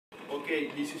Okay,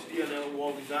 this is the another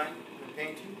wall design and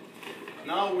painting.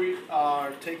 Now we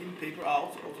are taking paper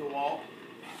out of the wall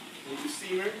with the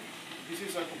steamer. This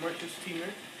is a commercial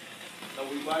steamer that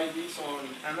we buy this on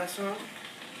Amazon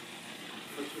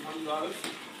for $200.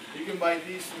 You can buy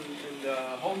this in the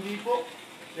Home Depot.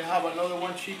 They have another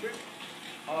one cheaper,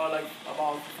 like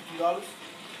about $50.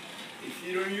 If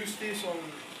you don't use this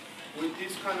with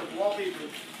this kind of wallpaper,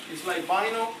 it's like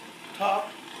vinyl top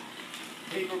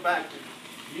paper backing.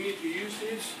 You need to use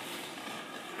this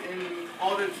in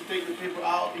order to take the paper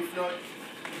out. If not,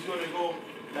 it's going to go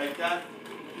like that,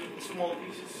 in small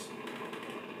pieces.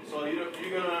 So you're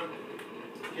gonna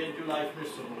get your life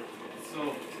miserable.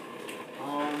 So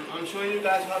I'm showing you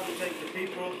guys how to take the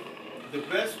paper the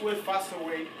best way, faster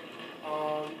way,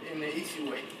 in the easy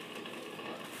way.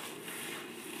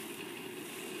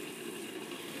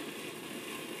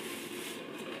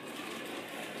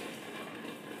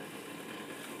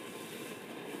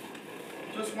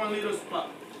 Just one little spot,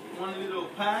 one little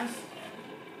pass,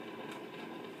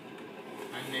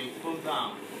 and then pull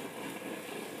down.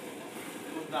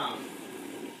 Pull down.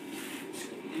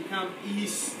 You can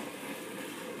ease.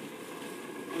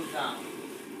 Pull down.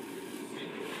 See?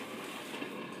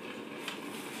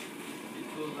 You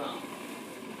pull down.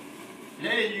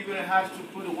 Then you're gonna have to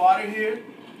put the water here.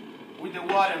 With the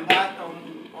water and back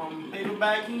on paper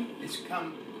backing, it's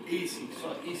come easy.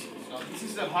 So easy. So this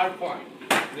is the hard part.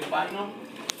 The vinyl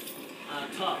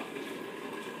top.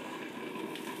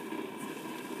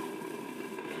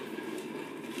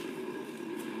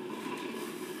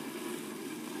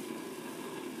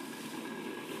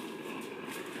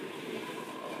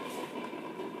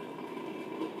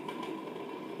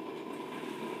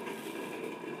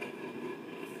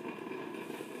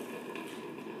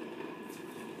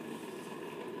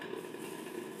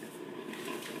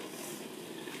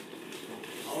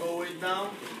 All the way down.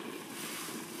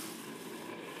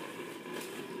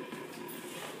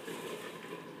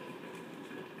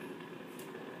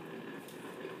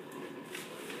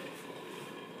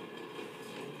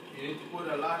 You need to put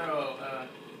a lot of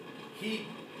heat,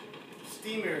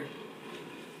 steamer,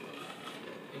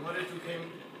 in order to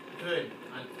come good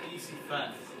and easy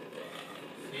fast.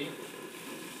 See?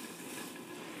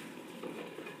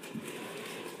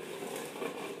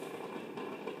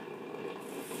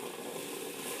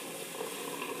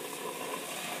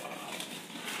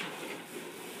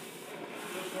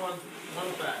 Just one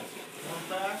pass. One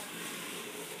pass.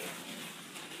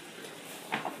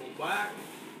 Go back.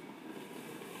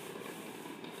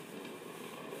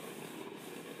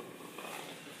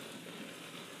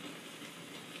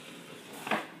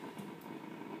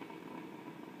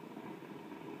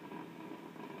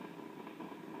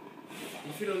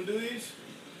 If you don't do this,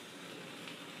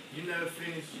 you never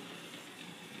finish.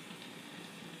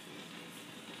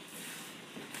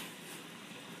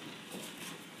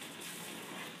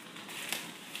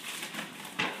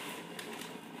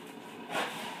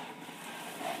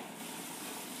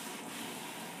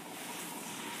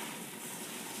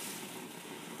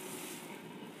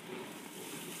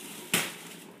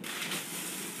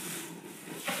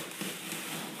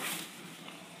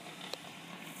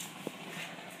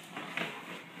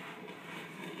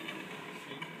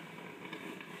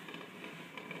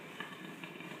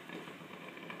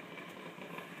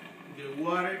 The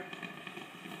water,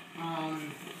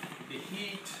 the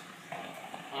heat,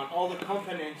 all the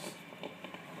components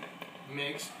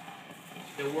mixed,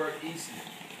 they work easy.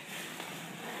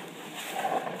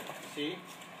 See?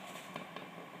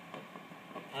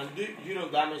 And you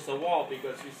don't damage the wall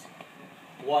because it's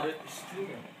water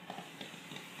steamer.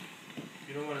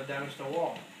 You don't want to damage the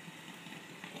wall.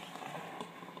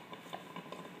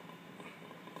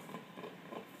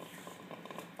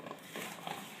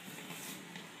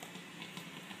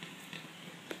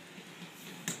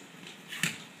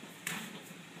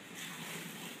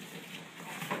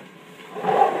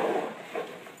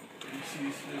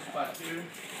 This spot here.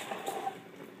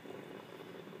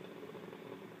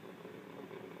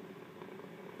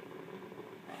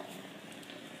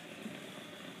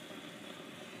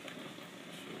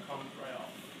 Should come right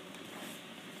off.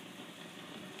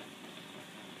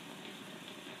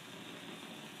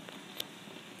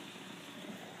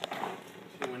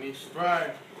 See, when it's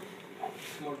dry,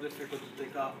 it's more difficult to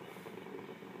take out.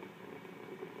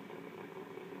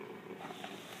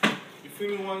 You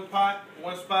fill in one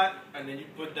spot, and then you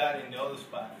put that in the other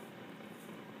spot.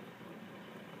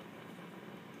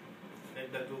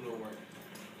 Let that do the work.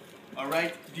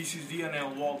 Alright, this is the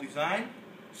wall design.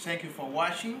 Thank you for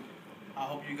watching. I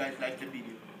hope you guys liked the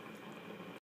video.